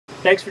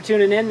Thanks for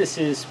tuning in. This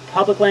is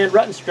Public Land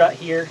Rut and Strut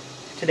here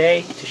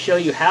today to show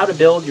you how to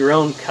build your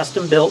own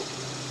custom-built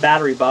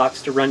battery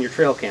box to run your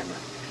trail camera.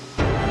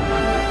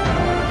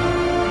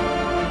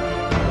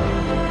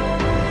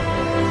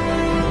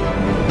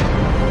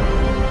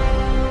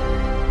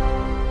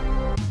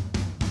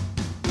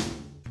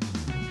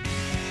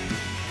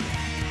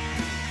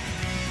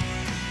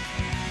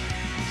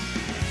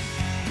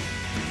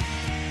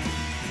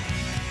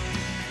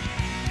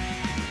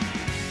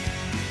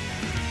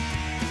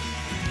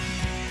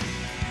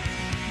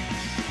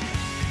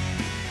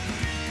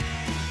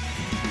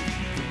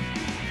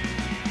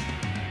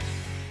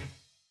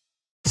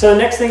 So the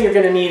next thing you're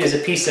going to need is a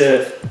piece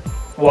of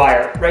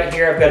wire. Right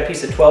here I've got a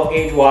piece of 12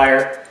 gauge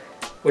wire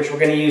which we're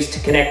going to use to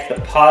connect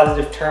the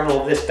positive terminal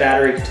of this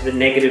battery to the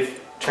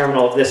negative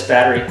terminal of this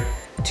battery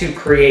to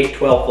create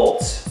 12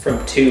 volts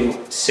from two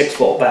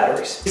 6-volt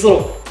batteries. These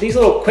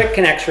little quick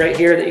connects right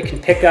here that you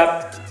can pick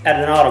up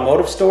at an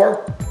automotive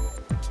store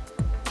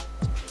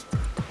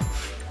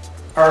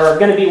are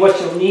going to be what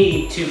you'll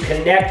need to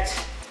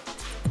connect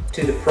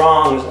to the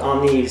prongs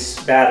on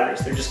these batteries.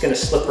 They're just going to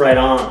slip right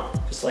on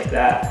just like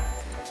that.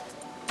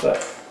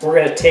 But we're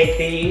going to take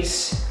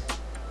these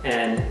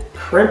and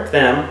crimp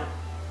them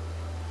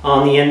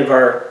on the end of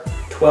our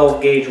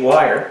 12 gauge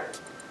wire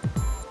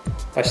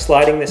by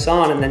sliding this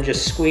on and then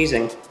just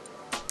squeezing.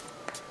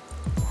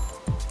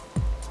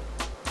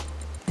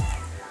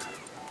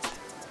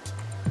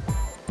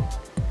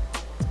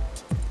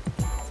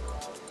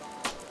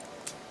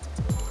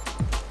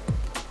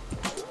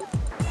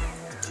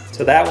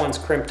 So that one's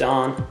crimped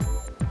on.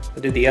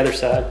 We'll do the other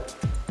side.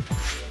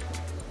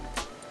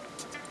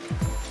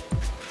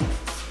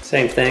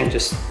 Same thing,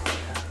 just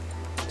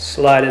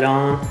slide it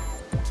on.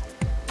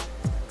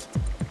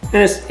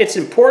 And it's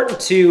important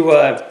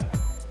to,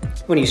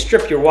 when you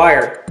strip your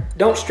wire,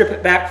 don't strip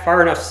it back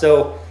far enough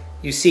so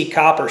you see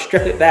copper.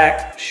 Strip it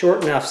back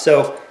short enough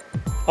so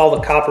all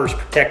the copper is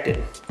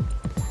protected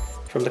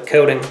from the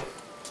coating.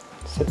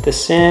 Set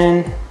this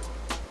in,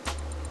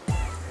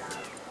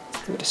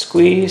 give it a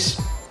squeeze,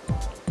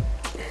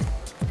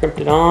 crimped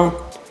it on.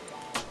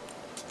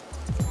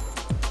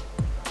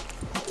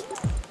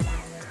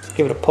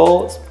 Give it a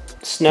pull,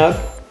 it's snug.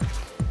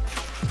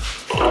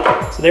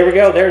 So there we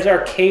go, there's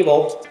our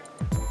cable.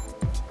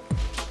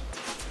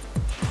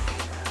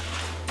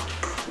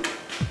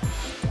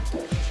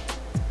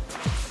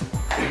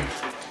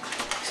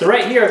 So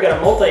right here I've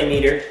got a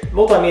multimeter.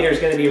 Multimeter is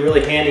going to be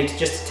really handy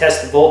just to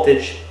test the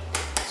voltage.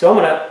 So I'm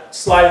going to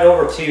slide it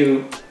over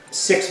to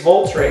 6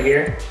 volts right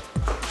here.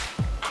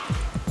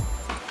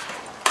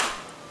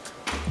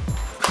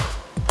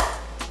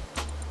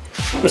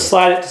 I'm going to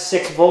slide it to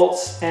 6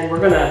 volts and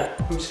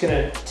I'm just going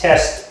to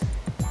test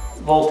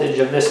voltage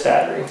of this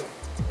battery.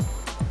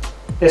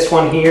 This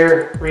one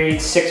here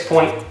reads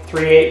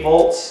 6.38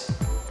 volts.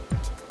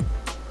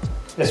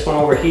 This one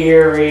over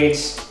here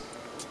reads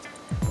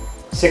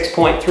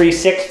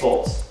 6.36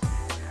 volts.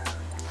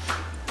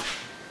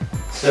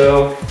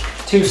 So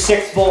two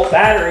 6-volt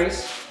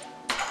batteries.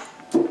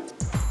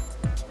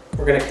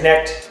 We're going to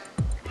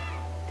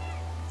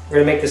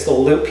make this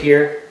little loop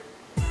here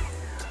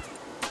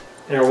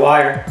in our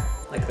wire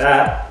like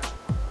that.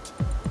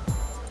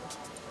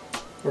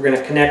 We're going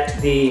to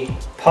connect the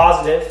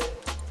positive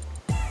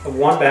of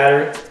one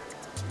battery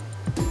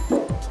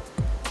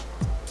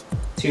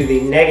to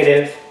the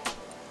negative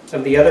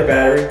of the other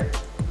battery.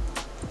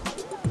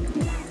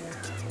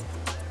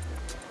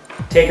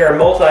 Take our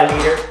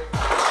multimeter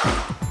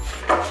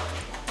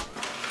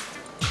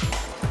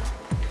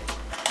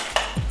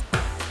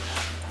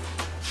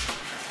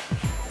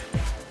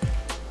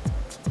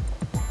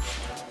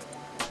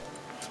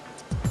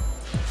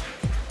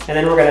and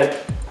then we're going to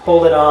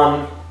hold it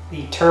on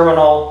the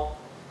terminal,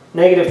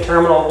 negative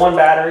terminal of one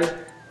battery,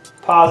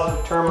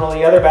 positive terminal of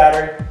the other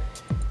battery,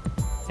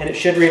 and it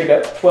should read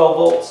about 12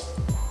 volts.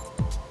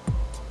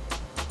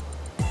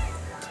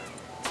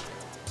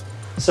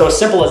 So as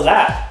simple as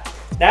that.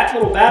 That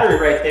little battery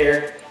right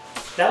there,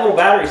 that little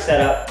battery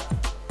setup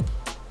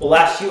will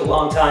last you a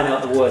long time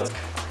out in the woods.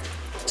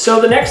 So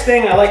the next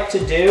thing I like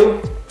to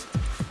do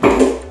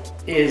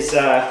is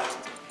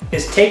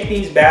take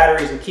these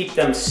batteries and keep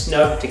them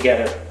snug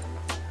together.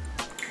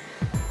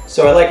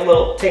 So I like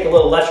take a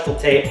little electrical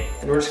tape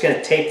and we're just going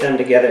to tape them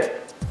together.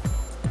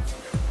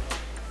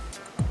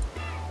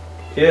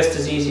 Just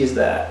as easy as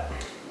that.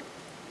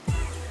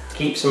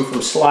 Keeps them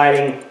from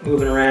sliding,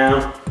 moving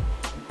around.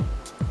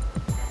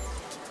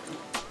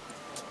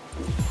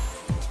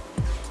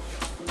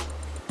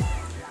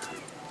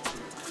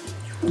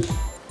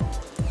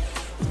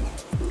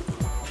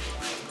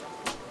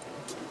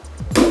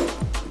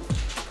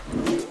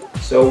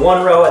 So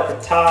one row at the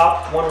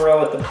top, one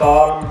row at the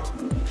bottom.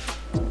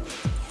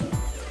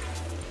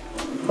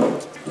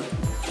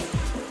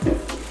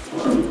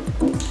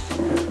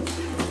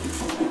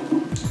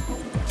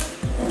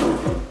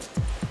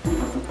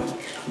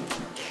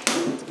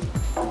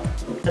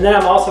 And then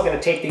I'm also going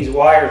to take these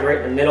wires right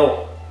in the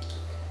middle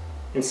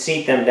and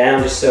seat them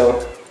down just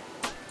so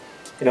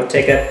they don't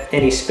take up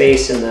any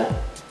space in the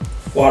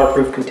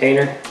waterproof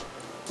container.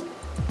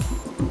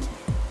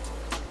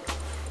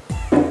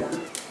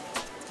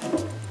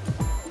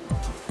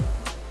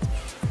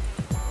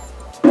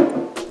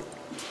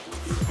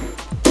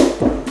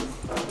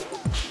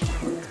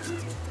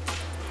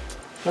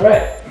 All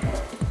right.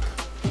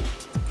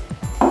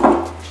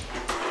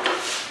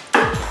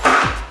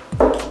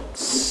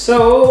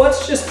 So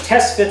let's just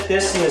test fit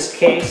this in this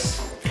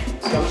case.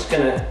 So I'm just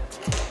gonna,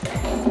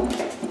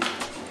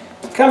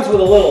 it comes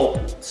with a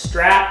little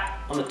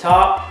strap on the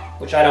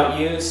top, which I don't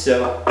use,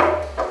 so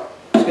I'm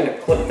just gonna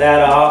clip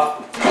that off.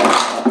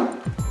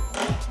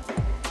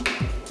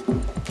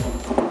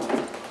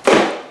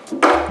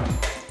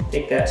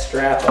 Take that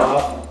strap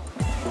off.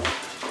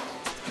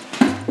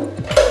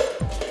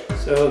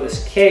 So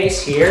this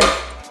case here,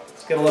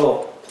 it's got a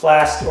little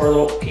plastic or a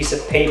little piece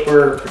of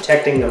paper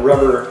protecting the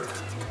rubber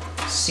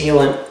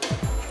sealant.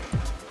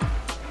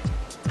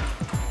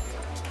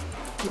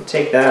 We'll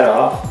take that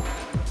off.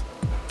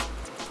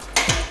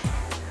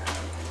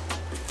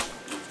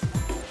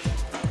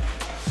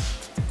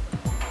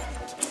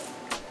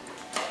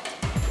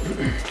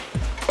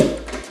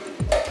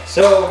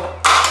 So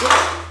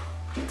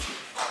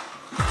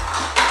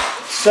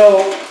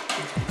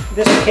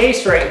this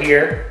case right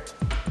here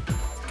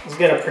is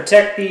going to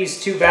protect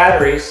these two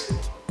batteries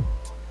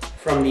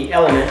from the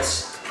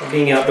elements of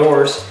being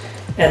outdoors.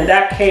 And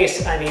that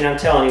case, I mean, I'm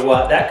telling you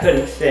what, that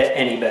couldn't fit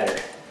any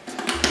better.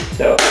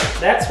 So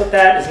that's what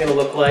that is going to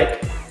look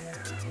like.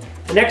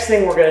 The next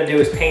thing we're going to do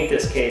is paint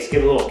this case,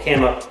 give it a little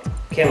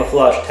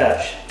camouflage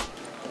touch.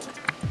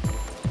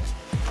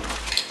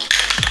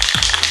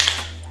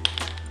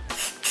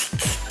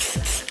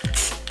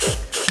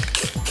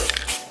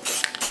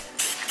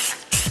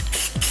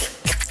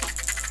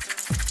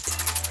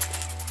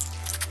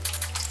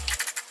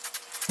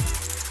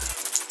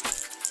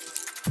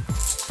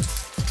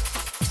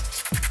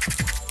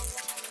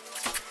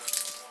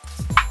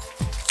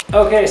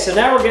 Okay, so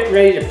now we're getting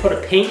ready to put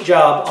a paint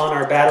job on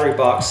our battery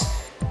box.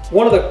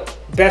 One of the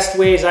best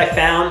ways I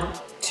found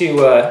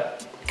to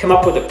come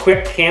up with a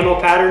quick camo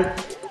pattern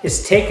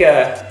is take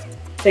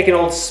an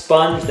old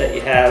sponge that you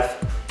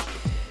have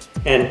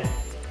and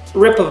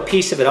rip a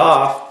piece of it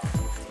off.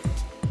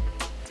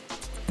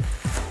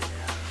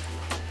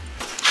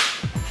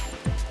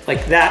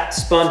 Like that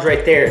sponge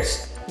right there,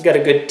 it's got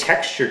a good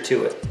texture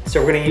to it. So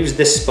we're gonna use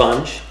this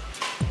sponge.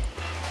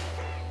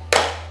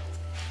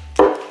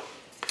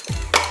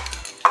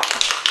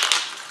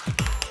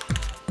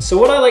 So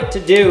what I like to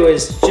do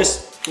is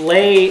just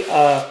lay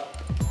a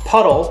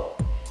puddle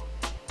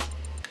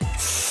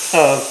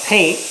of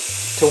paint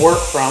to work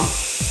from.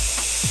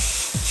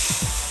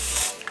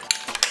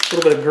 A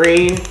little bit of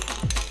green,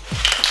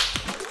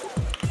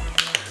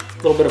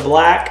 a little bit of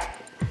black.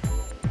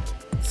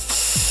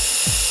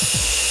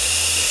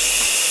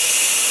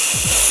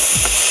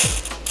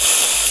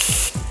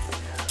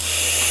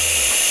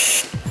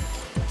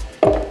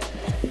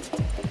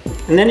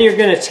 And then you're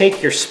going to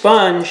take your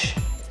sponge,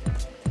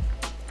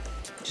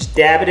 just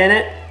dab it in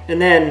it,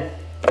 and then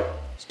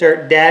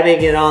start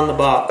dabbing it on the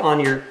on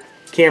your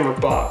camera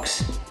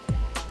box.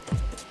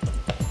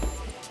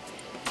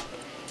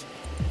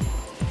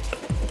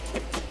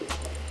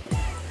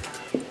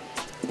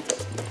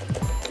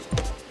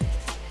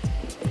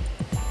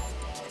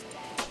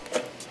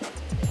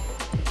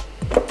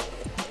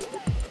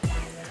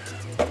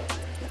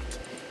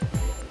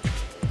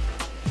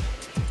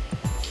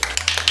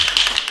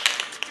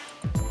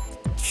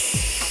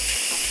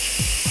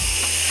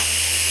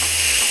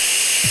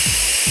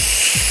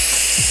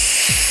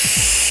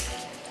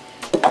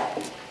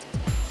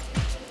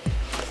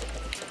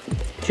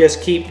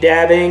 Just keep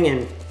dabbing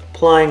and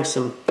applying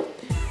some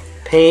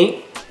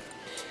paint,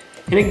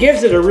 and it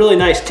gives it a really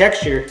nice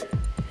texture,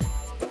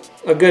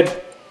 a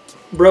good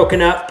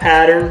broken up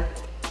pattern.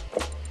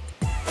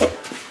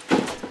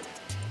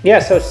 Yeah,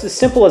 so it's as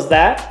simple as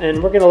that,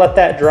 and we're gonna let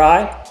that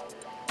dry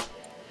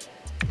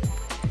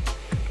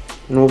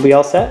and we'll be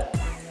all set.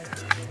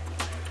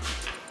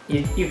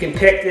 You can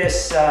pick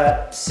this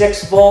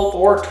 6 volt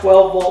or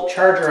 12 volt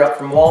charger up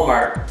from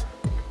Walmart.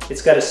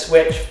 It's got a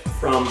switch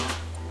from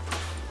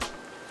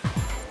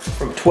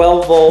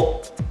 12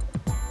 volt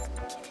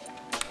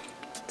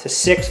to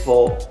 6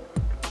 volt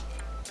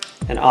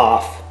and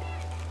off.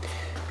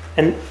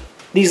 And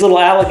these little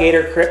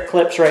alligator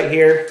clips right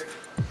here,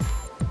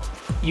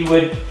 you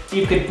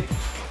could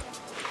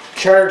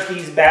charge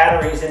these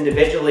batteries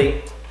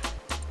individually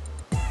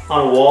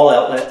on a wall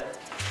outlet.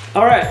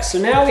 All right, so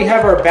now we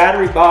have our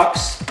battery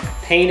box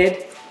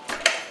painted,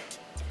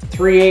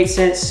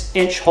 3/8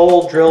 inch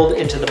hole drilled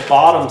into the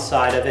bottom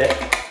side of it.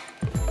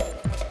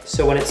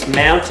 So when it's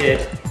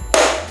mounted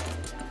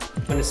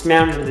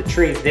to the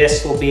tree,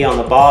 this will be on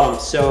the bottom.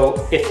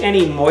 So if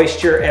any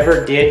moisture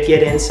ever did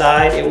get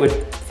inside, it would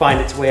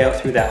find its way out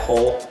through that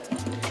hole.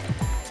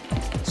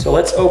 So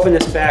let's open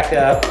this back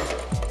up.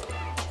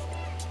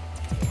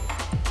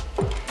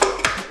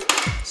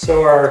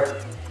 So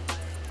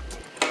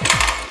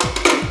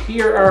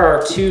here are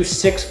our two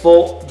 6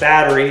 volt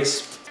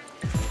batteries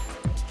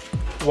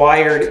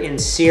wired in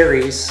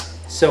series.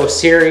 So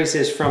series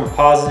is from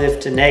positive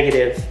to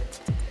negative.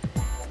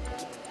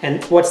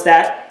 And what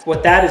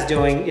that is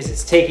doing is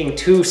it's taking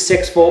two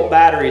 6 volt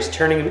batteries,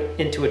 turning them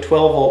into a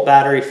 12 volt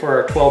battery for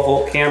our 12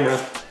 volt camera.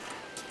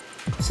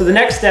 So the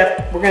next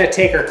step, we're going to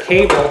take our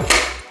cable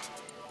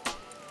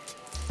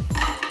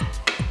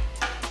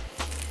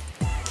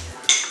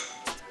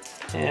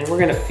And we're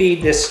gonna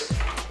feed this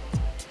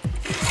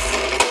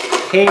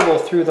cable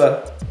through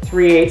the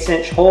 3/8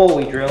 inch hole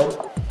we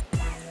drilled.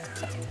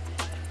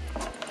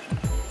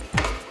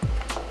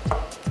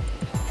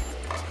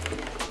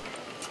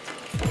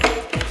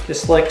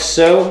 Just like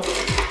so.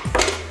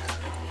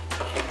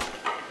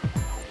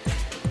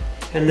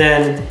 And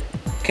then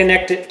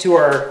connect it to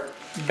our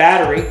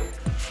battery.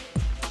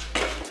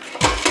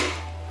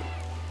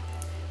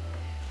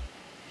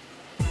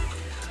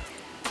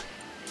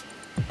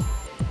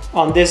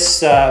 On this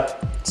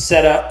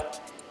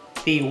setup,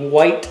 the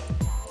white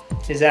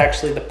is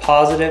actually the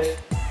positive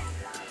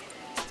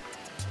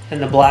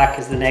and the black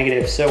is the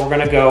negative. So we're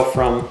gonna go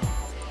from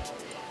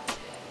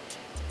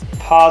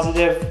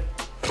positive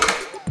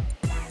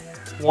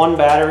one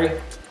battery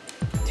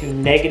to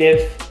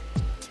negative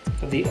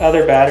of the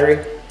other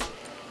battery.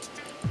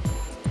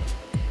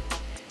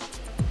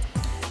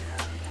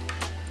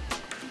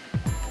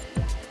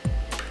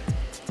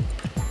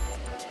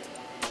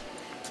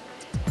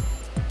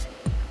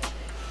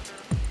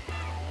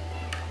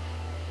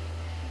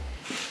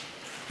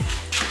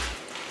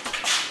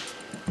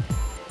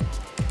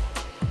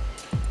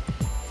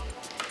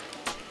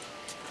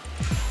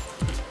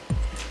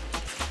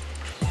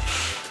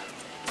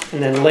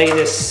 And then lay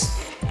this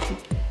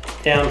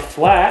down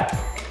flat.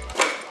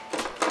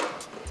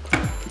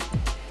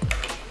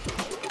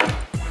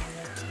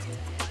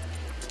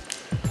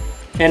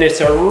 And it's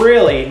a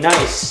really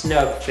nice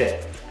snug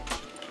fit.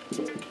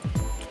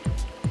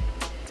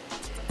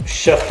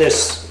 Shut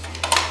this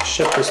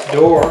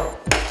door.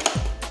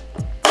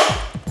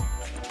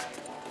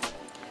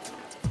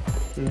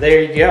 And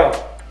there you go.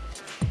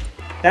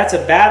 That's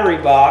a battery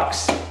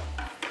box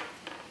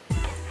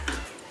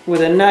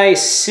with a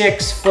nice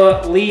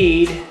 6-foot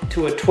lead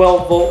to a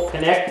 12-volt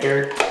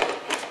connector.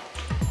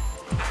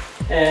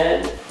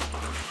 And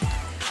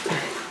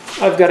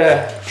I've got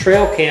a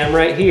trail cam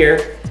right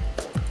here.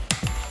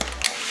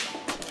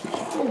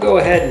 We'll go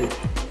ahead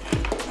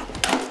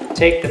and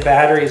take the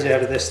batteries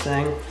out of this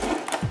thing.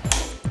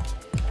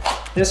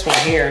 This one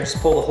here, just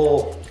pull the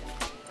whole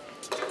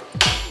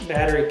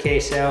battery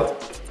case out.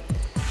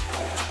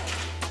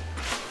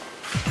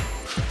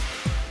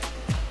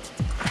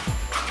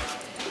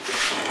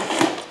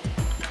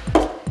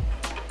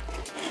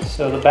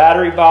 So the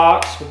battery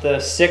box with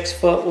the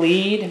 6-foot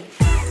lead,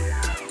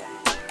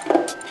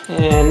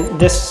 and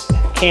this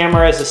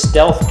camera is a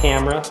stealth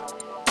camera.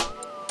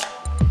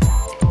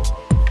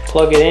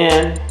 Plug it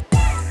in,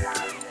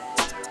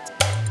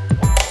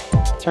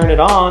 turn it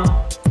on,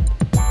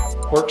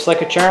 works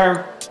like a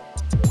charm.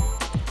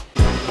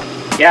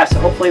 Yeah, so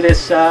hopefully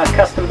this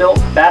custom built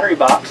battery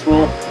box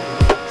will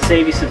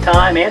save you some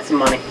time and some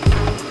money.